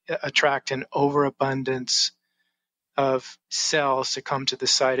cytokines attract an overabundance of cells to come to the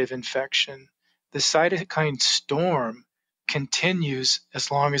site of infection. The cytokine storm continues as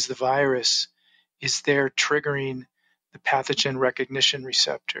long as the virus is there triggering the pathogen recognition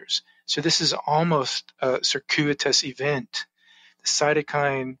receptors. So this is almost a circuitous event. The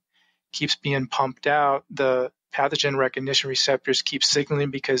cytokine keeps being pumped out. The pathogen recognition receptors keep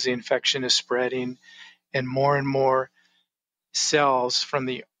signaling because the infection is spreading, and more cells from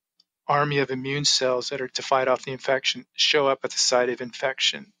the army of immune cells that are to fight off the infection show up at the site of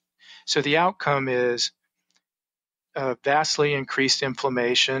infection. So the outcome is vastly increased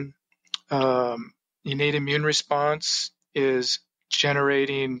inflammation. Innate immune response is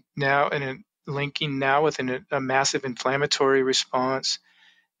generating now and linking now with a massive inflammatory response.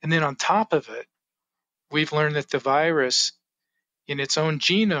 And then on top of it, we've learned that the virus in its own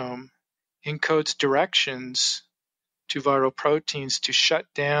genome encodes directions to viral proteins to shut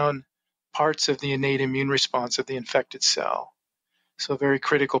down parts of the innate immune response of the infected cell. So a very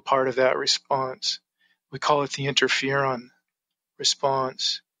critical part of that response, we call it the interferon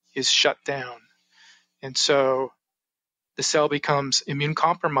response, is shut down. And so the cell becomes immune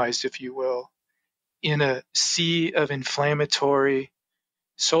compromised, if you will, in a sea of inflammatory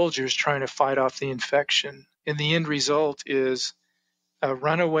soldiers trying to fight off the infection. And the end result is a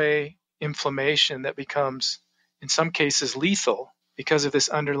runaway inflammation that becomes, in some cases, lethal because of this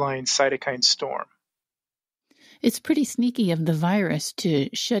underlying cytokine storm. It's pretty sneaky of the virus to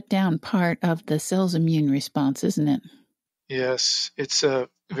shut down part of the cell's immune response, isn't it? Yes, it's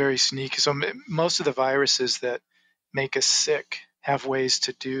very sneaky. So most of the viruses that make us sick have ways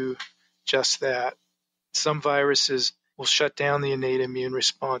to do just that. Some viruses will shut down the innate immune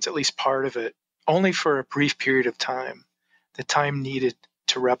response, at least part of it, only for a brief period of time, the time needed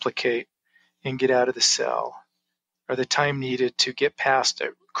to replicate and get out of the cell, or the time needed to get past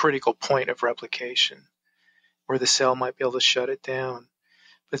a critical point of replication where the cell might be able to shut it down.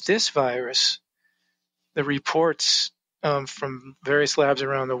 But this virus, the reports from various labs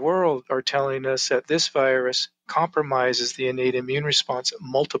around the world are telling us that this virus compromises the innate immune response at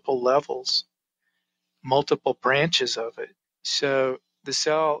multiple levels, multiple branches of it. So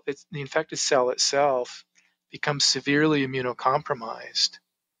the infected cell itself becomes severely immunocompromised,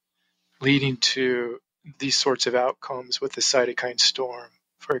 leading to these sorts of outcomes with the cytokine storm,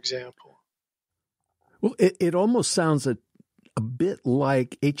 for example. Well, it almost sounds a bit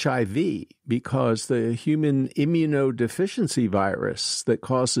like HIV, because the human immunodeficiency virus that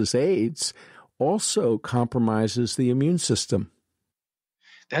causes AIDS also compromises the immune system.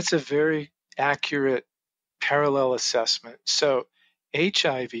 That's a very accurate parallel assessment. So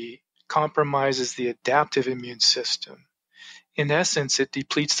HIV compromises the adaptive immune system. In essence, it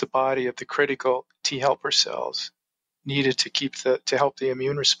depletes the body of the critical T helper cells needed to help the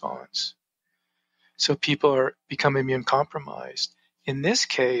immune response. So people become immune compromised. In this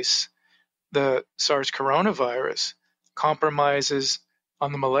case, the SARS coronavirus compromises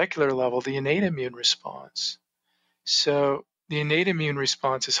on the molecular level the innate immune response. So the innate immune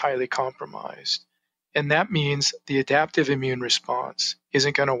response is highly compromised. And that means the adaptive immune response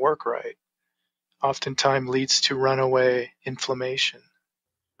isn't going to work right. Oftentimes leads to runaway inflammation.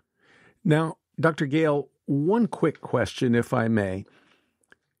 Now, Dr. Gale, one quick question, if I may.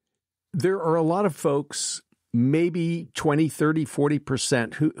 There are a lot of folks, maybe 20, 30,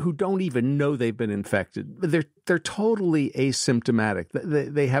 40%, who don't even know they've been infected. They're totally asymptomatic.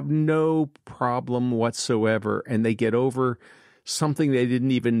 They have no problem whatsoever, and they get over something they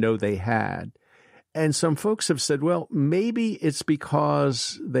didn't even know they had. And some folks have said, well, maybe it's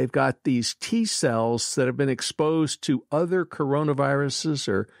because they've got these T cells that have been exposed to other coronaviruses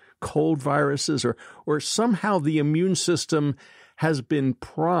or cold viruses, or somehow the immune system has been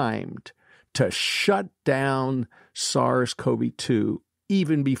primed to shut down SARS-CoV-2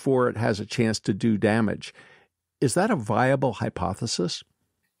 even before it has a chance to do damage. Is that a viable hypothesis?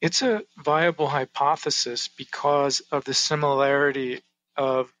 It's a viable hypothesis because of the similarity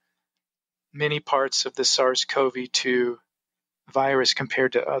of many parts of the SARS-CoV-2 virus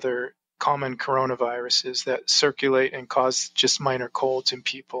compared to other common coronaviruses that circulate and cause just minor colds in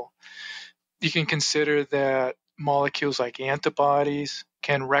people. You can consider that molecules like antibodies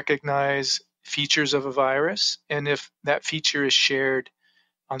can recognize features of a virus, and if that feature is shared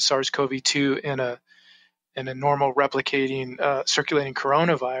on SARS-CoV-2 in a normal replicating circulating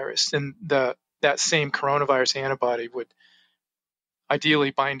coronavirus, then that same coronavirus antibody would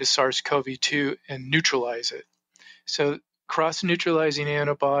ideally bind to SARS-CoV-2 and neutralize it. So cross-neutralizing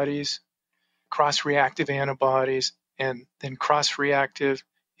antibodies, cross-reactive antibodies, and then cross-reactive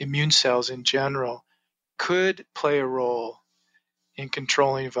immune cells in general could play a role in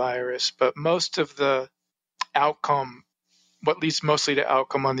controlling virus, but most of the outcome, what leads mostly to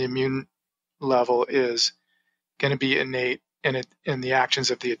outcome on the immune level, is going to be innate in the actions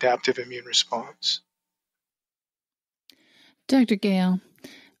of the adaptive immune response. Dr. Gale,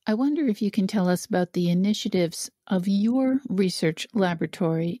 I wonder if you can tell us about the initiatives of your research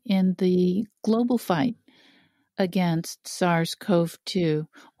laboratory in the global fight against SARS-CoV-2.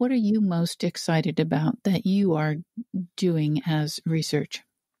 What are you most excited about that you are doing as research?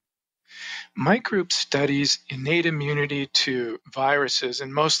 My group studies innate immunity to viruses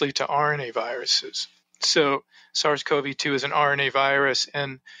and mostly to RNA viruses. So SARS-CoV-2 is an RNA virus,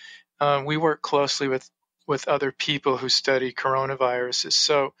 and we work closely with other people who study coronaviruses.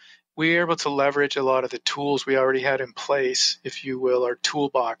 So we are able to leverage a lot of the tools we already had in place, if you will, our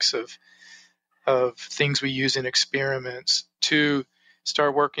toolbox of things we use in experiments to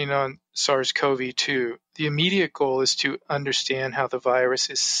start working on SARS-CoV-2. The immediate goal is to understand how the virus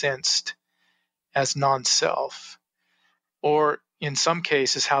is sensed as non-self, or in some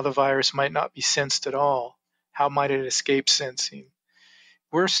cases, how the virus might not be sensed at all. How might it escape sensing?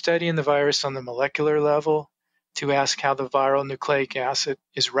 We're studying the virus on the molecular level to ask how the viral nucleic acid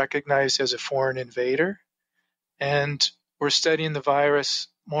is recognized as a foreign invader. And we're studying the virus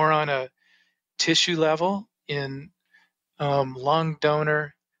more on a tissue level in lung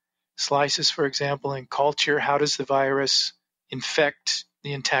donor slices, for example, in culture. How does the virus infect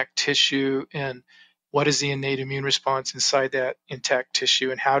the intact tissue, and what is the innate immune response inside that intact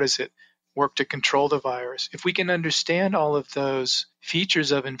tissue, and how does it work to control the virus? If we can understand all of those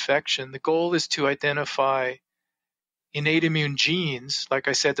features of infection, the goal is to identify innate immune genes, like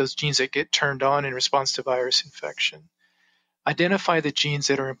I said, those genes that get turned on in response to virus infection. Identify the genes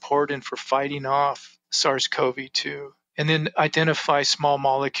that are important for fighting off SARS-CoV-2, and then identify small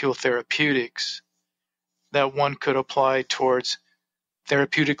molecule therapeutics that one could apply towards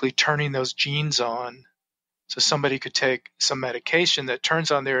therapeutically turning those genes on. So somebody could take some medication that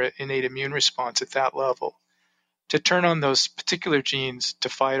turns on their innate immune response at that level to turn on those particular genes to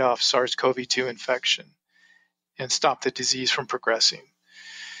fight off SARS-CoV-2 infection and stop the disease from progressing.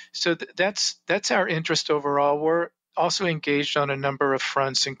 So that's our interest overall. We're also engaged on a number of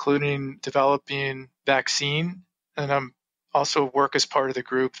fronts, including developing vaccine, and I'm also work as part of the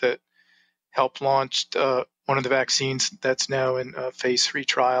group that helped launch one of the vaccines that's now in phase 3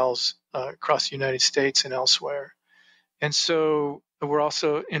 trials across the United States and elsewhere. And so we're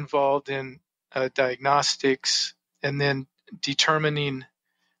also involved in diagnostics and then determining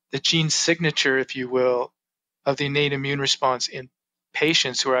the gene signature, if you will, of the innate immune response in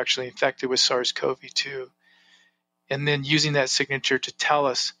patients who are actually infected with SARS-CoV-2, and then using that signature to tell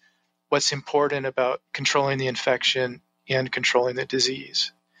us what's important about controlling the infection and controlling the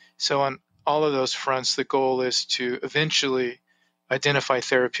disease. So on all of those fronts, the goal is to eventually identify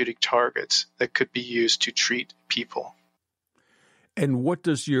therapeutic targets that could be used to treat people. And what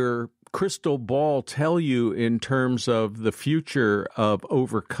does your crystal ball tell you in terms of the future of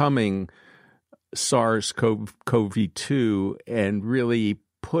overcoming SARS-CoV-2 and really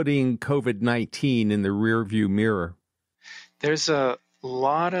putting COVID-19 in the rearview mirror? There's a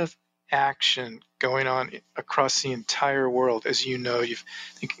lot of action going on across the entire world. As you know,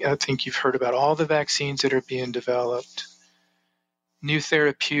 I think you've heard about all the vaccines that are being developed, new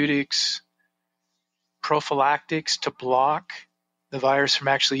therapeutics, prophylactics to block the virus from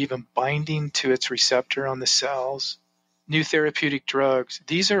actually even binding to its receptor on the cells, new therapeutic drugs.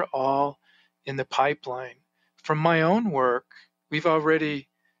 These are all in the pipeline. From my own work, we've already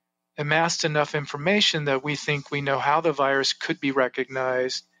amassed enough information that we think we know how the virus could be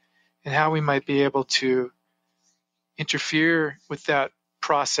recognized and how we might be able to interfere with that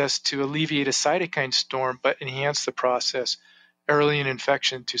process to alleviate a cytokine storm, but enhance the process early in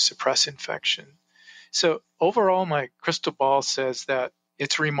infection to suppress infection. So overall, my crystal ball says that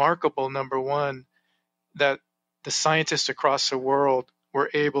it's remarkable, number one, that the scientists across the world were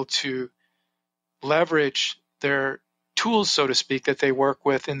able to leverage their tools, so to speak, that they work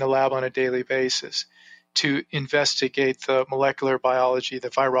with in the lab on a daily basis to investigate the molecular biology, the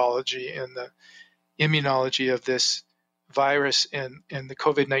virology, and the immunology of this virus and the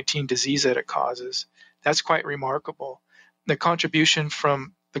COVID-19 disease that it causes. That's quite remarkable. The contribution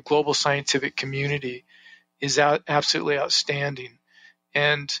from the global scientific community is absolutely outstanding.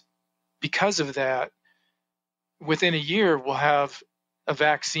 And because of that, within a year, we'll have a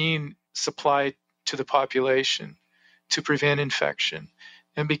vaccine supplied to the population to prevent infection.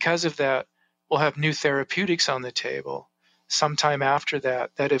 And because of that, we'll have new therapeutics on the table sometime after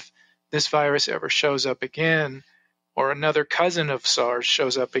that, that if this virus ever shows up again, or another cousin of SARS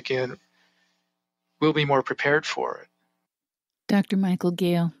shows up again, we'll be more prepared for it. Dr. Michael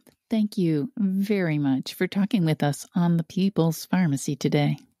Gale, thank you very much for talking with us on the People's Pharmacy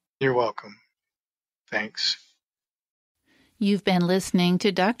today. You're welcome. Thanks. You've been listening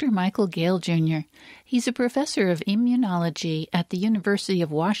to Dr. Michael Gale, Jr. He's a professor of immunology at the University of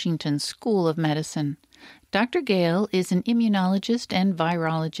Washington School of Medicine. Dr. Gale is an immunologist and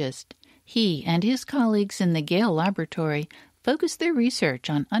virologist. He and his colleagues in the Gale Laboratory focus their research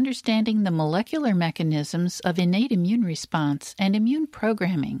on understanding the molecular mechanisms of innate immune response and immune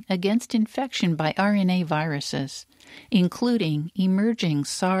programming against infection by RNA viruses, including emerging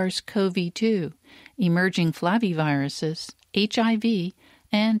SARS-CoV-2, emerging flaviviruses, HIV,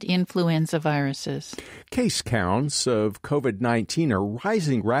 and influenza viruses. Case counts of COVID-19 are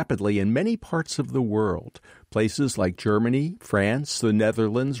rising rapidly in many parts of the world. Places like Germany, France, the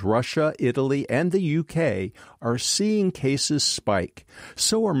Netherlands, Russia, Italy, and the UK are seeing cases spike.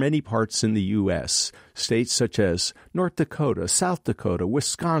 So are many parts in the U.S. States such as North Dakota, South Dakota,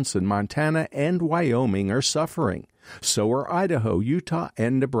 Wisconsin, Montana, and Wyoming are suffering. So are Idaho, Utah,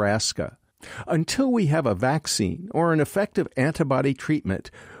 and Nebraska. Until we have a vaccine or an effective antibody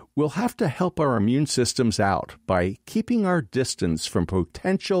treatment, we'll have to help our immune systems out by keeping our distance from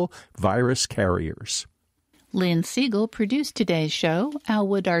potential virus carriers. Lynn Siegel produced today's show. Al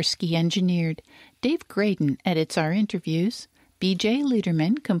Wodarski engineered. Dave Graydon edits our interviews. B.J.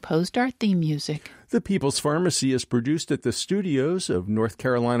 Lederman composed our theme music. The People's Pharmacy is produced at the studios of North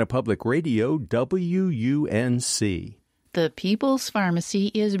Carolina Public Radio, WUNC. The People's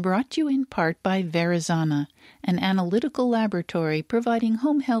Pharmacy is brought to you in part by Verizana, an analytical laboratory providing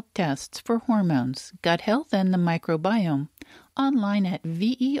home health tests for hormones, gut health, and the microbiome. Online at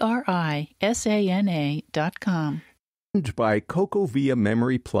verisana.com. And by CocoVia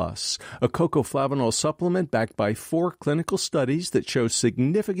Memory Plus, a cocoflavanol supplement backed by 4 clinical studies that show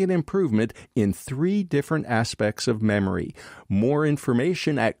significant improvement in 3 different aspects of memory. More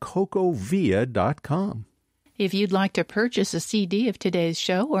information at cocovia.com. If you'd like to purchase a CD of today's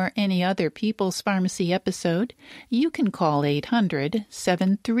show or any other People's Pharmacy episode, you can call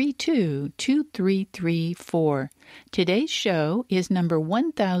 800-732-2334. Today's show is number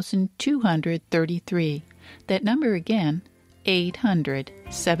 1233. That number again,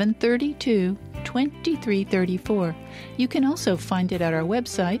 800-732-2334. You can also find it at our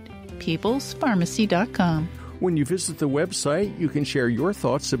website, peoplespharmacy.com. When you visit the website, you can share your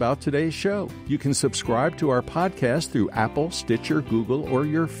thoughts about today's show. You can subscribe to our podcast through Apple, Stitcher, Google, or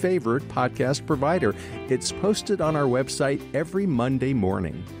your favorite podcast provider. It's posted on our website every Monday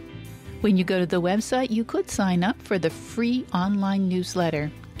morning. When you go to the website, you could sign up for the free online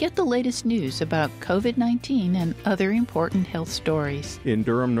newsletter. Get the latest news about COVID-19 and other important health stories. In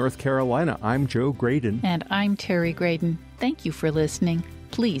Durham, North Carolina, I'm Joe Graydon. And I'm Terry Graydon. Thank you for listening.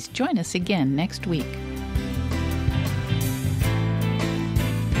 Please join us again next week.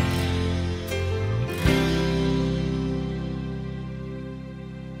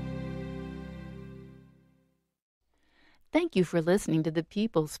 Thank you for listening to the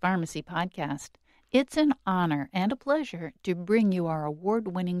People's Pharmacy Podcast. It's an honor and a pleasure to bring you our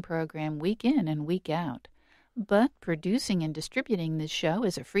award-winning program week in and week out. But producing and distributing this show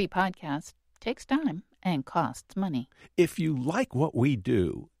as a free podcast takes time and costs money. If you like what we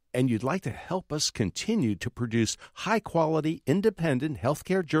do and you'd like to help us continue to produce high-quality, independent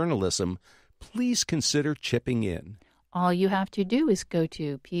healthcare journalism, please consider chipping in. All you have to do is go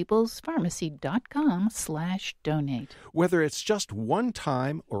to peoplespharmacy.com/donate. Whether it's just one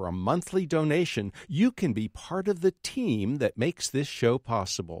time or a monthly donation, you can be part of the team that makes this show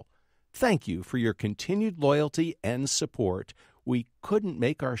possible. Thank you for your continued loyalty and support. We couldn't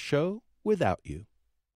make our show without you.